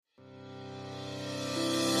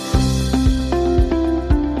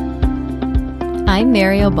I'm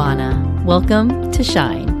Mary Obana. Welcome to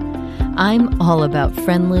Shine. I'm all about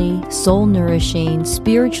friendly, soul-nourishing,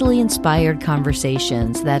 spiritually inspired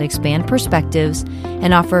conversations that expand perspectives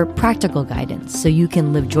and offer practical guidance so you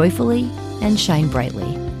can live joyfully and shine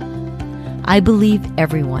brightly. I believe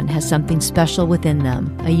everyone has something special within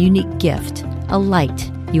them, a unique gift, a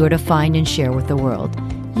light you are to find and share with the world.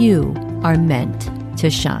 You are meant to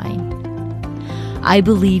shine. I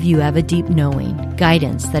believe you have a deep knowing,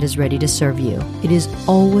 guidance that is ready to serve you. It is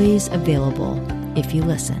always available if you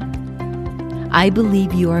listen. I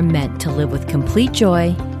believe you are meant to live with complete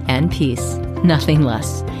joy and peace, nothing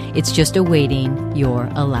less. It's just awaiting your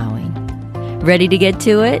allowing. Ready to get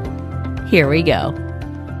to it? Here we go.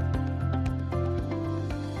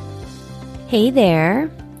 Hey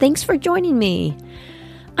there. Thanks for joining me.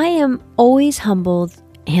 I am always humbled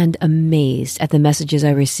and amazed at the messages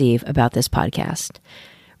I receive about this podcast.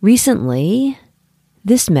 Recently,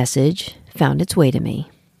 this message found its way to me.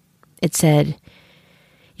 It said,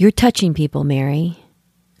 "You're touching people, Mary.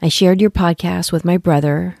 I shared your podcast with my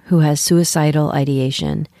brother who has suicidal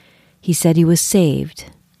ideation. He said he was saved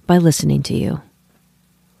by listening to you."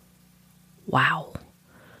 Wow.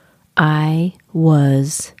 I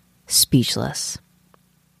was speechless.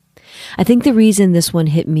 I think the reason this one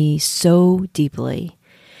hit me so deeply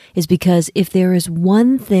is because if there is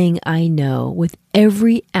one thing I know with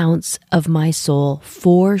every ounce of my soul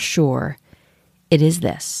for sure, it is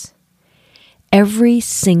this. Every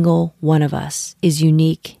single one of us is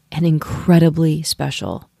unique and incredibly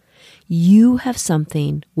special. You have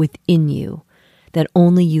something within you that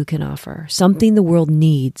only you can offer, something the world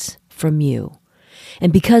needs from you.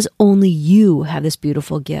 And because only you have this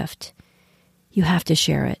beautiful gift, you have to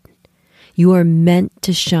share it. You are meant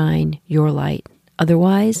to shine your light.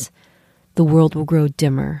 Otherwise, the world will grow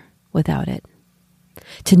dimmer without it.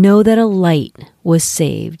 To know that a light was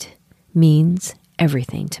saved means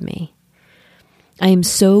everything to me. I am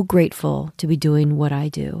so grateful to be doing what I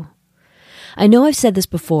do. I know I've said this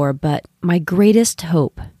before, but my greatest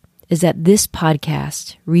hope is that this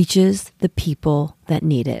podcast reaches the people that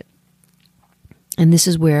need it. And this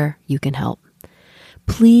is where you can help.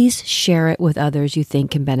 Please share it with others you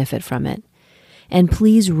think can benefit from it. And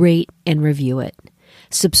please rate and review it.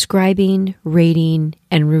 Subscribing, rating,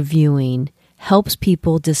 and reviewing helps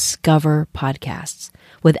people discover podcasts.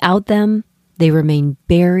 Without them, they remain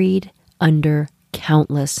buried under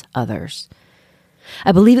countless others.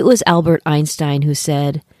 I believe it was Albert Einstein who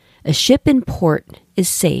said, "A ship in port is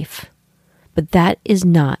safe, but that is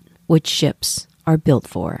not what ships are built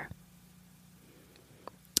for."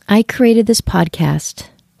 I created this podcast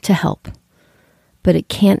to help, but it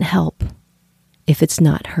can't help if it's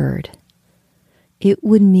not heard. It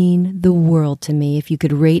would mean the world to me if you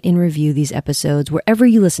could rate and review these episodes wherever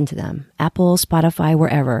you listen to them, Apple, Spotify,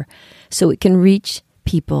 wherever, so it can reach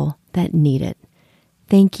people that need it.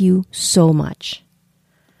 Thank you so much.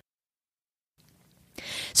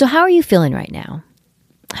 So how are you feeling right now?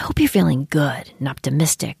 I hope you're feeling good and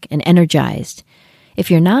optimistic and energized.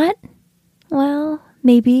 If you're not, well,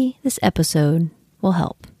 maybe this episode will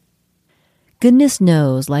help. Goodness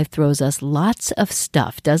knows life throws us lots of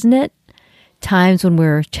stuff, doesn't it? Times when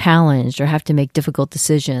we're challenged or have to make difficult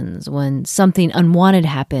decisions, when something unwanted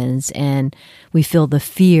happens and we feel the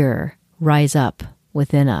fear rise up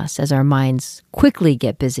within us as our minds quickly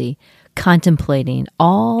get busy contemplating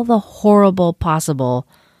all the horrible possible,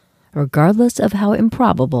 regardless of how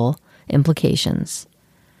improbable, implications.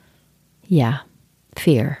 Yeah,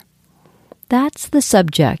 fear. That's the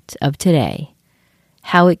subject of today,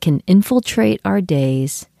 how it can infiltrate our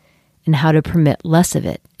days and how to permit less of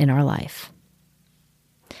it in our life.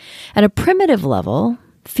 At a primitive level,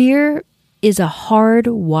 fear is a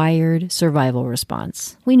hardwired survival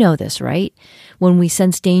response. We know this, right? When we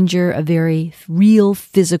sense danger, a very real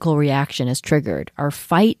physical reaction is triggered, our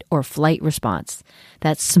fight or flight response.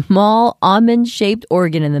 That small almond-shaped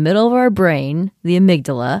organ in the middle of our brain, the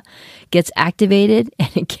amygdala, gets activated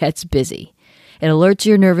and it gets busy. It alerts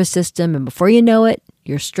your nervous system, and before you know it,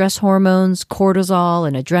 your stress hormones, cortisol,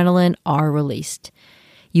 and adrenaline are released.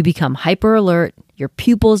 You become hyper alert, your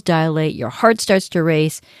pupils dilate, your heart starts to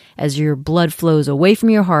race as your blood flows away from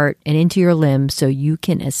your heart and into your limbs so you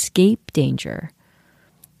can escape danger.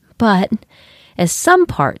 But as some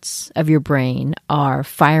parts of your brain are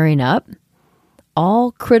firing up,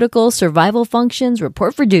 all critical survival functions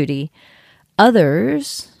report for duty,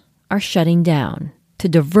 others are shutting down to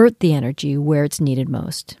divert the energy where it's needed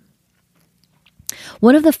most.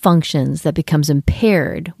 One of the functions that becomes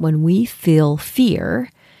impaired when we feel fear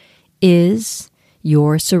is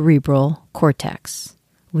your cerebral cortex,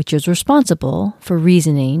 which is responsible for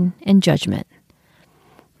reasoning and judgment.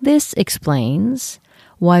 This explains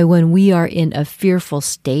why when we are in a fearful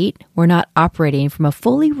state, we're not operating from a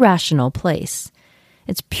fully rational place.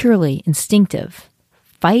 It's purely instinctive.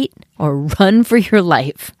 Fight or run for your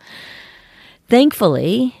life.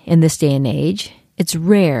 Thankfully, in this day and age, it's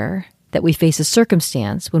rare that we face a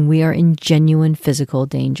circumstance when we are in genuine physical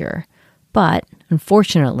danger. But,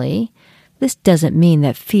 unfortunately, this doesn't mean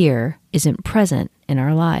that fear isn't present in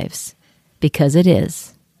our lives, because it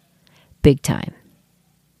is. Big time.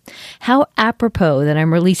 How apropos that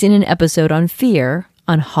I'm releasing an episode on fear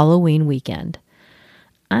on Halloween weekend.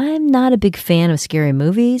 I'm not a big fan of scary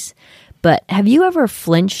movies, but have you ever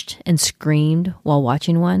flinched and screamed while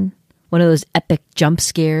watching one? One of those epic jump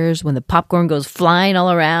scares when the popcorn goes flying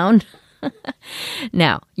all around?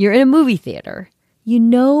 Now, you're in a movie theater. You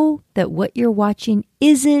know that what you're watching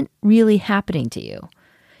isn't really happening to you.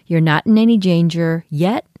 You're not in any danger,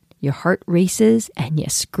 yet your heart races and you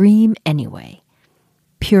scream anyway.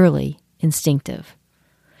 Purely instinctive.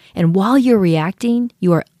 And while you're reacting,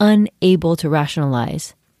 you are unable to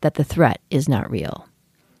rationalize that the threat is not real.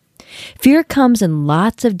 Fear comes in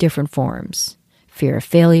lots of different forms. Fear of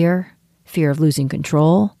failure, fear of losing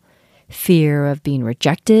control, fear of being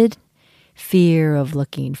rejected, fear of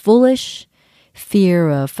looking foolish, fear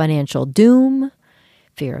of financial doom,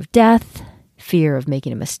 fear of death, fear of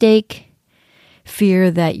making a mistake, fear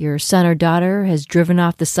that your son or daughter has driven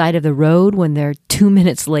off the side of the road when they're 2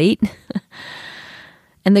 minutes late.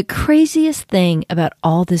 And the craziest thing about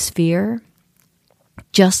all this fear,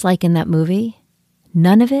 just like in that movie,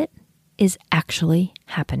 none of it is actually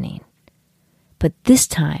happening. But this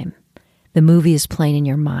time, the movie is playing in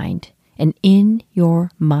your mind, and in your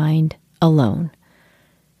mind alone.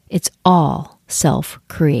 It's all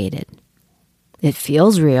self-created. It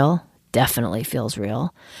feels real, definitely feels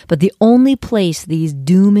real, but the only place these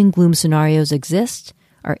doom and gloom scenarios exist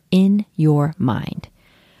are in your mind.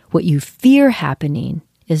 What you fear happening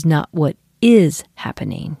is not what is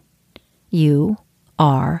happening. You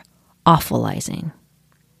are awfulizing.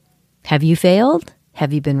 Have you failed?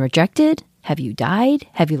 Have you been rejected? Have you died?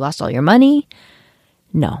 Have you lost all your money?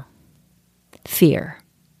 No. Fear.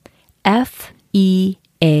 F-E-A-R.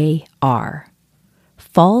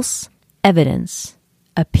 False evidence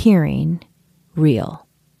appearing real.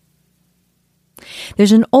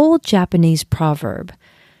 There's an old Japanese proverb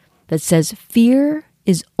that says fear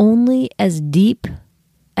is only as deep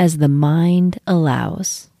as the mind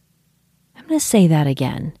allows. I'm going to say that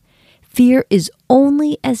again. Fear is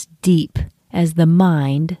only as deep as the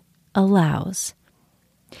mind allows.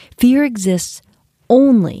 Fear exists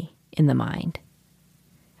only in the mind,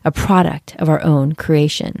 a product of our own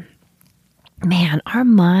creation. Man, our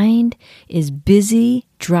mind is busy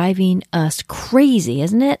driving us crazy,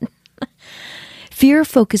 isn't it? Fear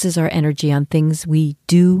focuses our energy on things we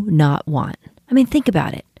do not want. I mean, think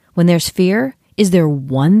about it. When there's fear, is there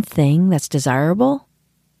one thing that's desirable?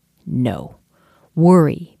 No.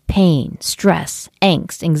 Worry, pain, stress,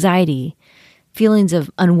 angst, anxiety, feelings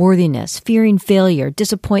of unworthiness, fearing failure,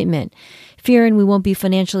 disappointment, fearing we won't be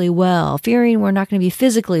financially well, fearing we're not going to be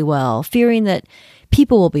physically well, fearing that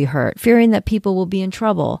people will be hurt, fearing that people will be in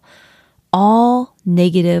trouble. All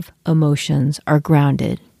negative emotions are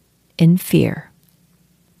grounded in fear.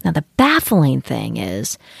 Now, the baffling thing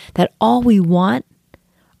is that all we want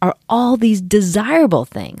are all these desirable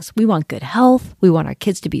things. We want good health. We want our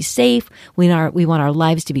kids to be safe. We want our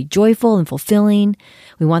lives to be joyful and fulfilling.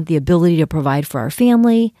 We want the ability to provide for our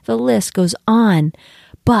family. The list goes on.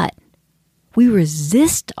 But we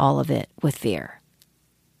resist all of it with fear.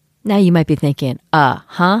 Now you might be thinking,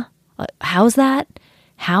 how's that?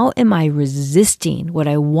 How am I resisting what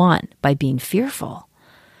I want by being fearful?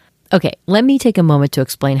 Okay, let me take a moment to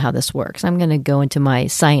explain how this works. I'm going to go into my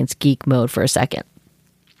science geek mode for a second.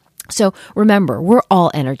 So remember, we're all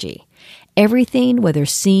energy. Everything, whether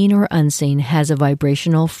seen or unseen, has a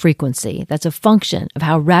vibrational frequency. That's a function of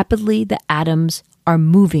how rapidly the atoms are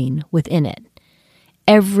moving within it.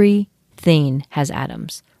 Everything has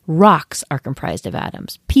atoms. Rocks are comprised of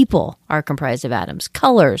atoms. People are comprised of atoms.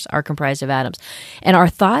 Colors are comprised of atoms. And our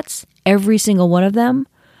thoughts, every single one of them,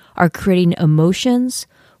 are creating emotions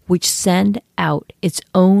which send out its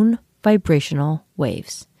own vibrational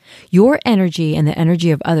waves. Your energy and the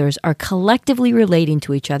energy of others are collectively relating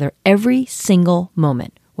to each other every single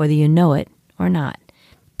moment, whether you know it or not,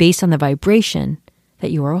 based on the vibration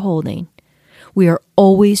that you are holding. We are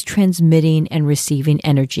always transmitting and receiving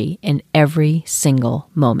energy in every single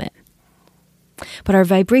moment. But our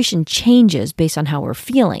vibration changes based on how we're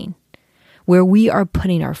feeling, where we are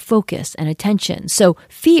putting our focus and attention. So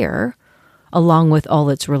fear along with all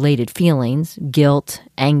its related feelings, guilt,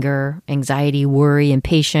 anger, anxiety, worry,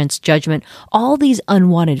 impatience, judgment, all these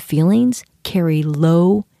unwanted feelings carry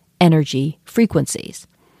low energy frequencies.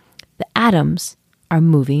 The atoms are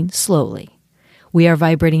moving slowly. We are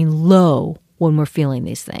vibrating low when we're feeling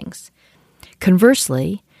these things.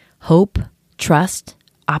 Conversely, hope, trust,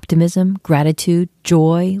 optimism, gratitude,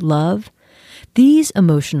 joy, love, these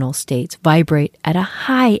emotional states vibrate at a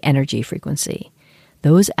high energy frequency.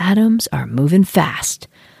 Those atoms are moving fast.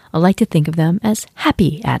 I like to think of them as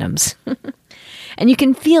happy atoms. And you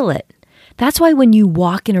can feel it. That's why when you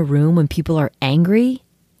walk in a room when people are angry,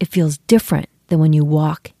 it feels different than when you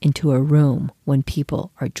walk into a room when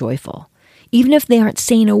people are joyful. Even if they aren't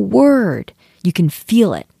saying a word, you can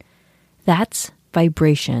feel it. That's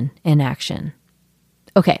vibration in action.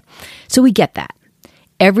 Okay, so we get that.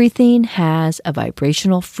 Everything has a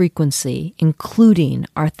vibrational frequency, including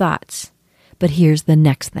our thoughts. But here's the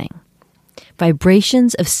next thing.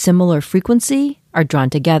 Vibrations of similar frequency are drawn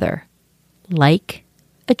together. Like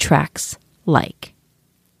attracts like.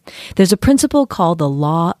 There's a principle called the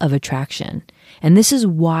law of attraction, and this is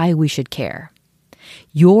why we should care.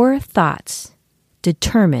 Your thoughts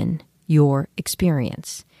determine your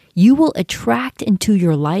experience. You will attract into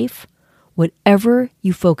your life whatever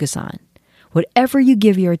you focus on, whatever you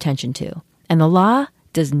give your attention to. And the law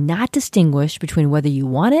does not distinguish between whether you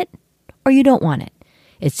want it or you don't want it.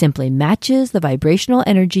 It simply matches the vibrational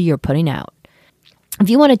energy you're putting out. If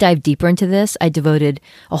you want to dive deeper into this, I devoted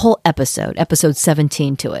a whole episode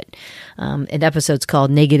 17, to it. An episode's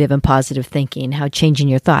called Negative and Positive Thinking, How Changing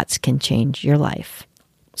Your Thoughts Can Change Your Life.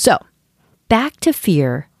 So, back to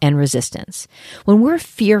fear and resistance. When we're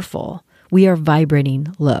fearful, we are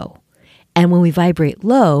vibrating low. And when we vibrate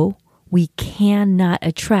low, we cannot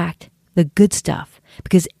attract the good stuff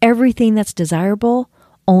because everything that's desirable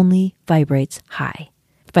only vibrates high.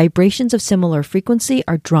 Vibrations of similar frequency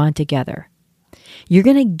are drawn together. You're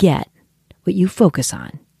going to get what you focus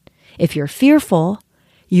on. If you're fearful,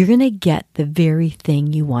 you're going to get the very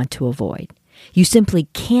thing you want to avoid. You simply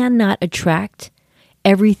cannot attract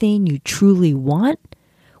everything you truly want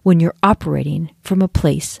when you're operating from a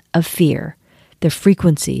place of fear. The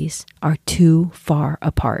frequencies are too far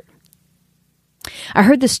apart. I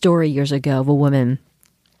heard this story years ago of a woman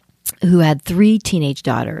who had 3 teenage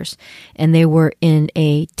daughters, and they were in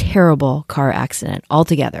a terrible car accident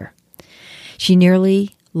altogether. She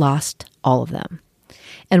nearly lost all of them.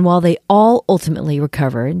 And while they all ultimately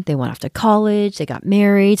recovered, they went off to college, they got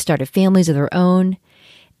married, started families of their own.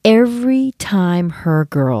 Every time her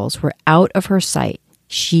girls were out of her sight,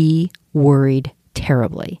 she worried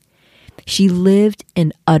terribly. She lived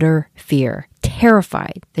in utter fear,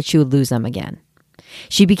 terrified that she would lose them again.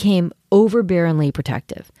 She became overbearingly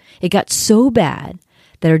protective. It got so bad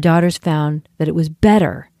that her daughters found that it was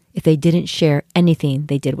better if they didn't share anything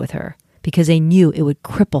they did with her because they knew it would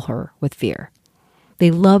cripple her with fear.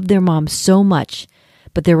 They loved their mom so much,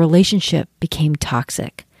 but their relationship became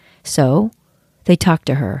toxic. So they talked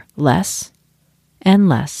to her less and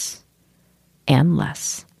less and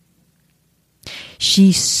less.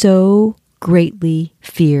 She so greatly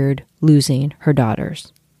feared losing her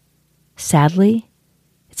daughters. Sadly,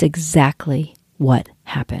 it's exactly what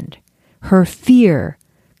happened. Her fear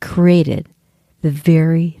created the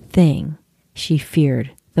very thing she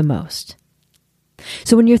feared the most.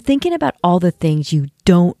 So when you're thinking about all the things you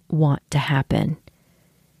don't want to happen,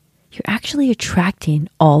 you're actually attracting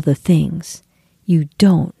all the things you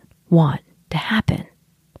don't want to happen.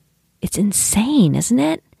 It's insane, isn't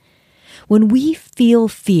it? When we feel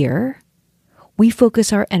fear, we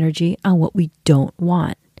focus our energy on what we don't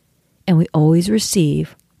want, and we always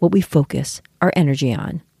receive what we focus our energy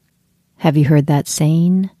on. Have you heard that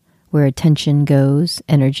saying? Where attention goes,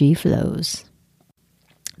 energy flows.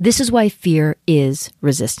 This is why fear is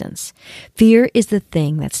resistance. Fear is the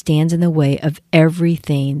thing that stands in the way of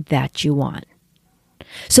everything that you want.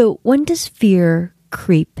 So when does fear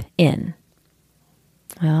creep in?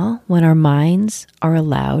 Well, when our minds are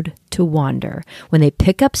allowed to wander, when they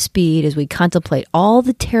pick up speed as we contemplate all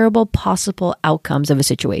the terrible possible outcomes of a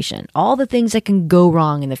situation, all the things that can go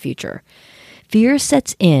wrong in the future. Fear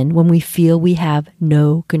sets in when we feel we have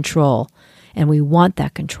no control, and we want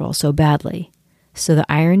that control so badly. So the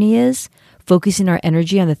irony is, focusing our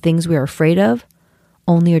energy on the things we are afraid of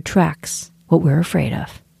only attracts what we're afraid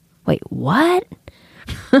of. Wait, what?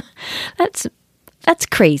 That's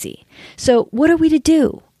crazy. So what are we to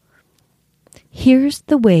do? Here's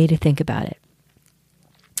the way to think about it.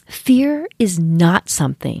 Fear is not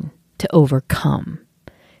something to overcome.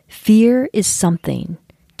 Fear is something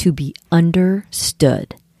to be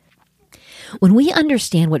understood. When we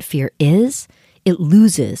understand what fear is, it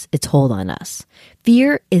loses its hold on us.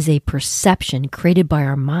 Fear is a perception created by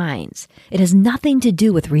our minds. It has nothing to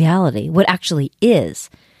do with reality, what actually is.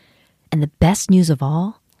 And the best news of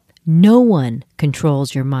all, no one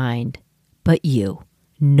controls your mind but you.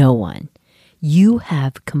 No one. You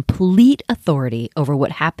have complete authority over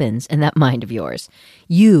what happens in that mind of yours.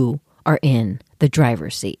 You are in the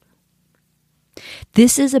driver's seat.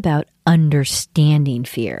 This is about understanding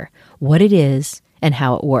fear, what it is, and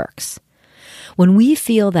how it works. When we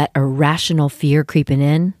feel that irrational fear creeping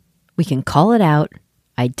in, we can call it out,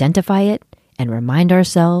 identify it, and remind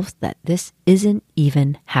ourselves that this isn't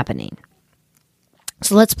even happening.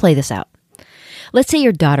 So let's play this out. Let's say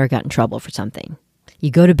your daughter got in trouble for something.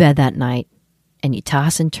 You go to bed that night and you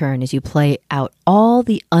toss and turn as you play out all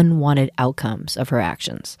the unwanted outcomes of her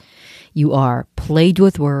actions. You are plagued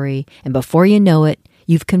with worry, and before you know it,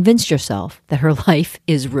 you've convinced yourself that her life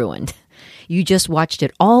is ruined. You just watched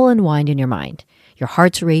it all unwind in your mind. Your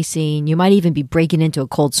heart's racing. You might even be breaking into a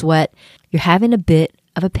cold sweat. You're having a bit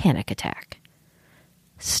of a panic attack.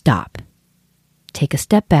 Stop. Take a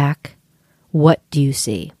step back. What do you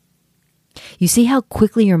see? You see how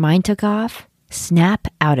quickly your mind took off? Snap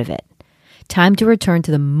out of it. Time to return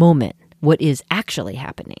to the moment, what is actually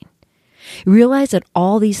happening. You realize that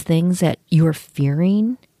all these things that you're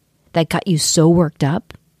fearing that got you so worked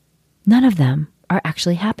up, none of them are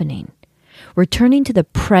actually happening. Returning to the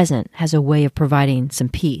present has a way of providing some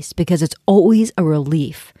peace because it's always a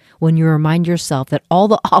relief when you remind yourself that all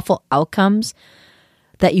the awful outcomes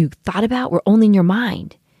that you thought about were only in your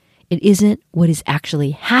mind. It isn't what is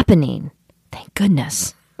actually happening. Thank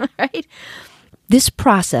goodness, right? This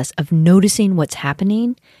process of noticing what's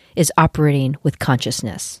happening is operating with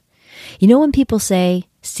consciousness. You know when people say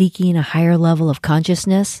seeking a higher level of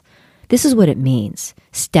consciousness? This is what it means.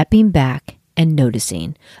 Stepping back and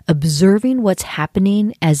noticing, observing what's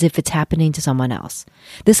happening as if it's happening to someone else.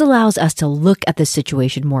 This allows us to look at the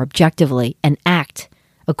situation more objectively and act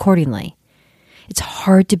accordingly. It's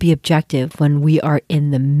hard to be objective when we are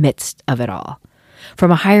in the midst of it all.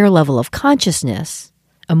 From a higher level of consciousness,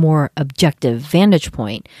 a more objective vantage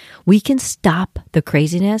point, we can stop the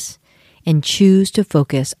craziness and choose to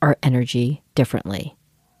focus our energy differently.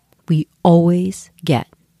 We always get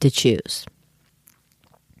to choose.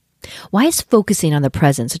 Why is focusing on the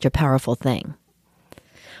present such a powerful thing?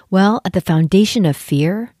 Well, at the foundation of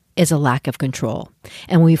fear is a lack of control.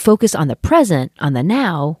 And when we focus on the present, on the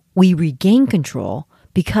now, we regain control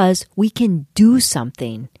because we can do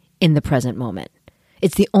something in the present moment.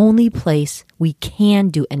 It's the only place we can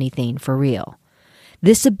do anything for real.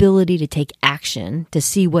 This ability to take action, to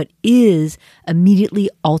see what is, immediately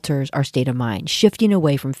alters our state of mind, shifting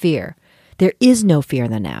away from fear. There is no fear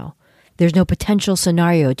in the now. There's no potential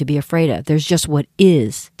scenario to be afraid of. There's just what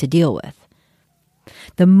is to deal with.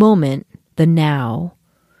 The moment, the now,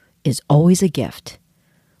 is always a gift,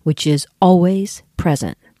 which is always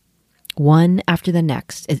present. One after the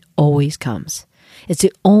next, it always comes. It's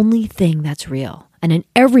the only thing that's real. And in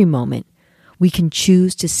every moment, we can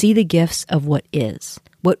choose to see the gifts of what is,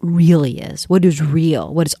 what really is, what is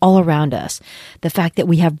real, what is all around us. The fact that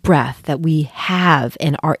we have breath, that we have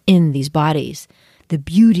and are in these bodies, the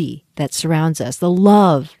beauty that surrounds us, the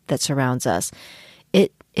love that surrounds us.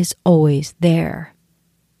 It is always there.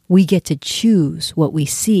 We get to choose what we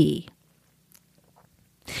see.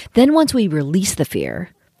 Then once we release the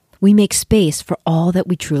fear, we make space for all that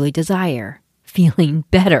we truly desire, feeling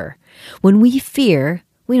better. When we fear,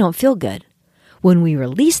 we don't feel good. When we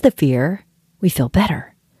release the fear, we feel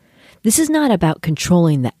better. This is not about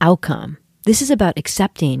controlling the outcome. This is about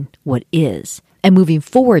accepting what is and moving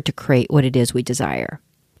forward to create what it is we desire.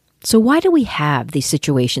 So why do we have these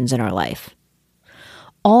situations in our life?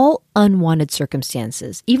 All unwanted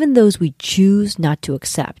circumstances, even those we choose not to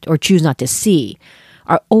accept or choose not to see,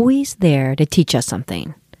 are always there to teach us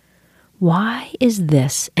something. Why is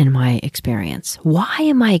this in my experience? Why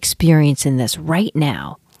am I experiencing this right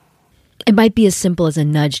now? It might be as simple as a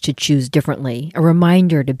nudge to choose differently, a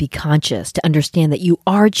reminder to be conscious, to understand that you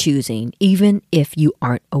are choosing, even if you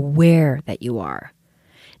aren't aware that you are.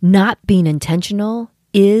 Not being intentional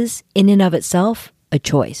is, in and of itself, a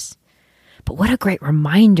choice. But what a great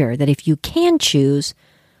reminder that if you can choose,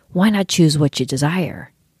 why not choose what you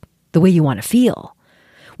desire, the way you want to feel?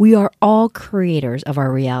 We are all creators of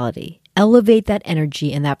our reality. Elevate that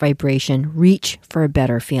energy and that vibration. Reach for a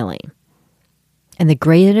better feeling. And the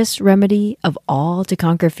greatest remedy of all to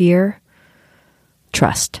conquer fear?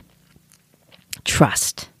 Trust.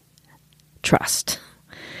 Trust. Trust.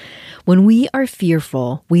 When we are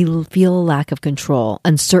fearful, we feel a lack of control,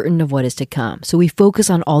 uncertain of what is to come. So we focus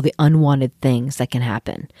on all the unwanted things that can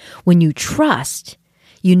happen. When you trust,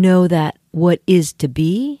 you know that what is to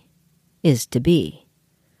be is to be.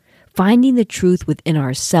 Finding the truth within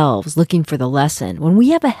ourselves, looking for the lesson. When we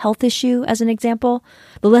have a health issue, as an example,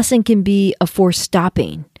 the lesson can be a forced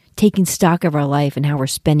stopping, taking stock of our life and how we're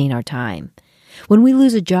spending our time. When we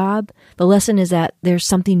lose a job, the lesson is that there's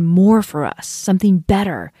something more for us, something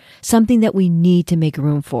better, something that we need to make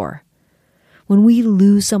room for. When we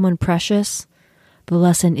lose someone precious, the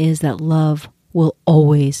lesson is that love will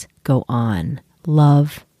always go on.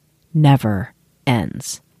 Love never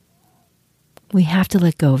ends. We have to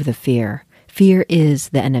let go of the fear. Fear is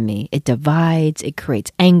the enemy. It divides, it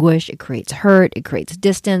creates anguish, it creates hurt, it creates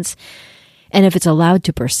distance. And if it's allowed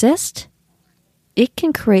to persist, it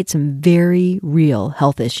can create some very real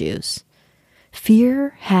health issues.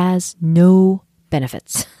 Fear has no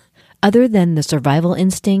benefits other than the survival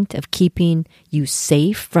instinct of keeping you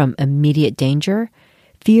safe from immediate danger.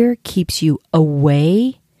 Fear keeps you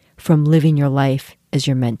away from living your life as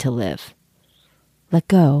you're meant to live. Let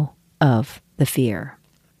go of the fear.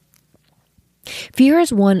 Fear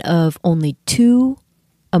is one of only 2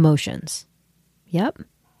 emotions. Yep.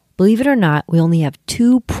 Believe it or not, we only have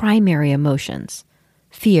 2 primary emotions,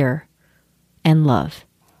 fear and love.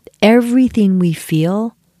 Everything we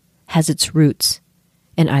feel has its roots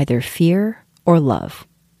in either fear or love.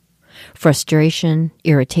 Frustration,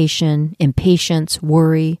 irritation, impatience,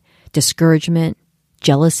 worry, discouragement,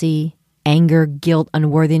 jealousy, anger, guilt,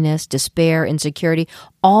 unworthiness, despair, insecurity,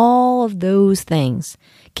 all of those things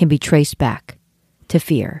can be traced back to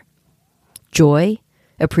fear. Joy,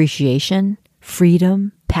 appreciation,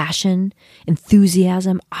 freedom, passion,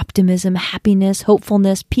 enthusiasm, optimism, happiness,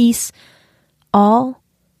 hopefulness, peace, all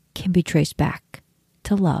can be traced back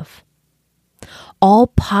to love. All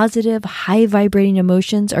positive, high-vibrating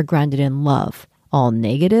emotions are grounded in love. All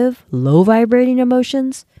negative, low-vibrating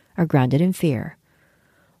emotions are grounded in fear.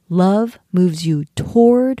 Love moves you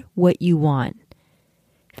toward what you want.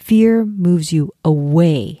 Fear moves you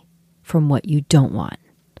away from what you don't want.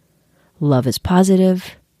 Love is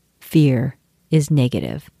positive. Fear is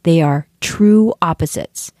negative. They are true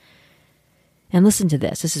opposites. And listen to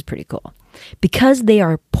this. This is pretty cool. Because they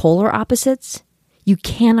are polar opposites, you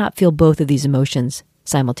cannot feel both of these emotions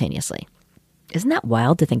simultaneously. Isn't that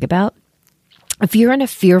wild to think about? If you're in a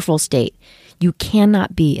fearful state, you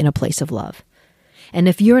cannot be in a place of love. And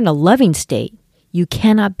if you're in a loving state, you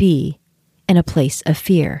cannot be in a place of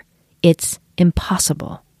fear. It's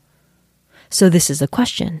impossible. So this is the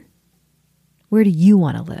question. Where do you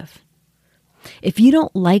want to live? If you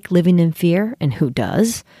don't like living in fear, and who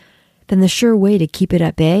does, then the sure way to keep it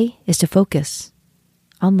at bay is to focus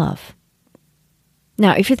on love.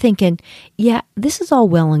 Now, if you're thinking, yeah, this is all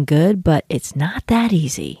well and good, but it's not that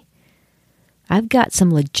easy. I've got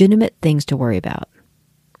some legitimate things to worry about.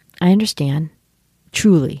 I understand.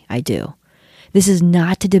 Truly, I do. This is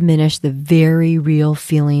not to diminish the very real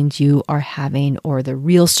feelings you are having or the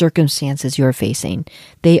real circumstances you're facing.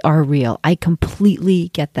 They are real. I completely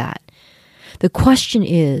get that. The question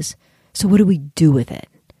is, so what do we do with it?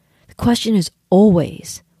 The question is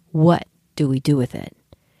always, what do we do with it?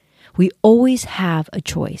 We always have a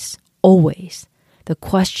choice, always. The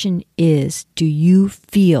question is, do you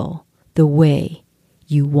feel the way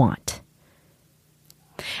you want?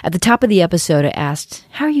 At the top of the episode, I asked,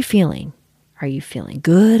 how are you feeling? Are you feeling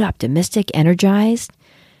good, optimistic, energized?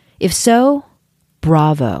 If so,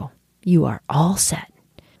 bravo, you are all set.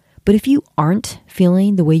 But if you aren't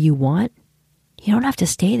feeling the way you want, you don't have to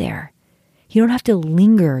stay there. You don't have to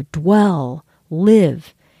linger, dwell,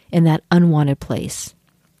 live in that unwanted place.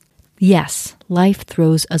 Yes, life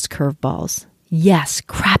throws us curveballs. Yes,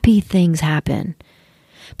 crappy things happen.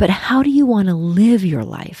 But how do you want to live your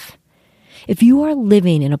life? If you are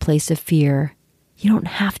living in a place of fear, you don't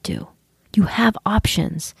have to. You have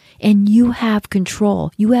options and you have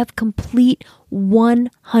control. You have complete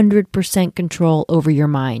 100% control over your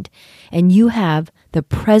mind. And you have the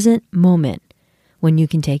present moment when you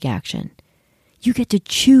can take action. You get to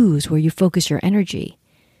choose where you focus your energy.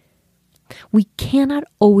 We cannot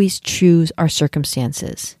always choose our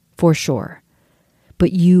circumstances, for sure,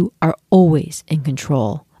 but you are always in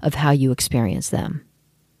control of how you experience them.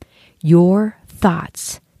 Your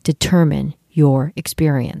thoughts determine your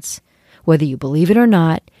experience. Whether you believe it or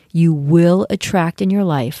not, you will attract in your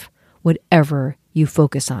life whatever you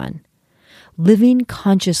focus on. Living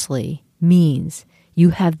consciously means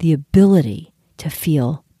you have the ability to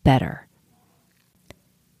feel better.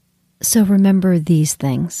 So remember these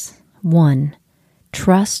things. 1,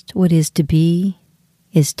 trust what is to be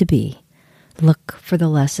is to be. Look for the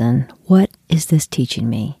lesson. What is this teaching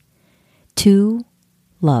me? 2,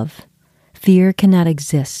 love. Fear cannot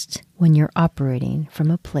exist when you're operating from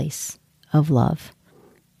a place of love.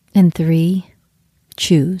 And 3,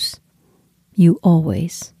 choose. You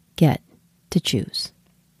always get to choose.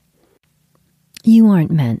 You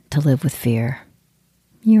aren't meant to live with fear.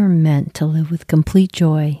 You're meant to live with complete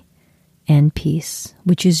joy and peace,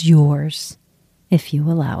 which is yours if you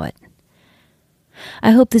allow it.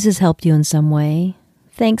 I hope this has helped you in some way.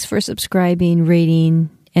 Thanks for subscribing, rating,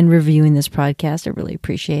 and reviewing this podcast. I really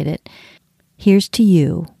appreciate it. Here's to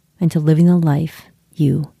you and to living the life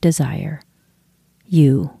you desire.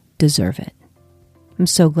 You deserve it. I'm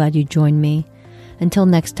so glad you joined me. Until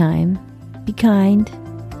next time, be kind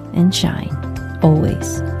and shine.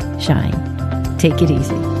 Always shine. Take it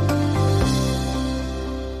easy.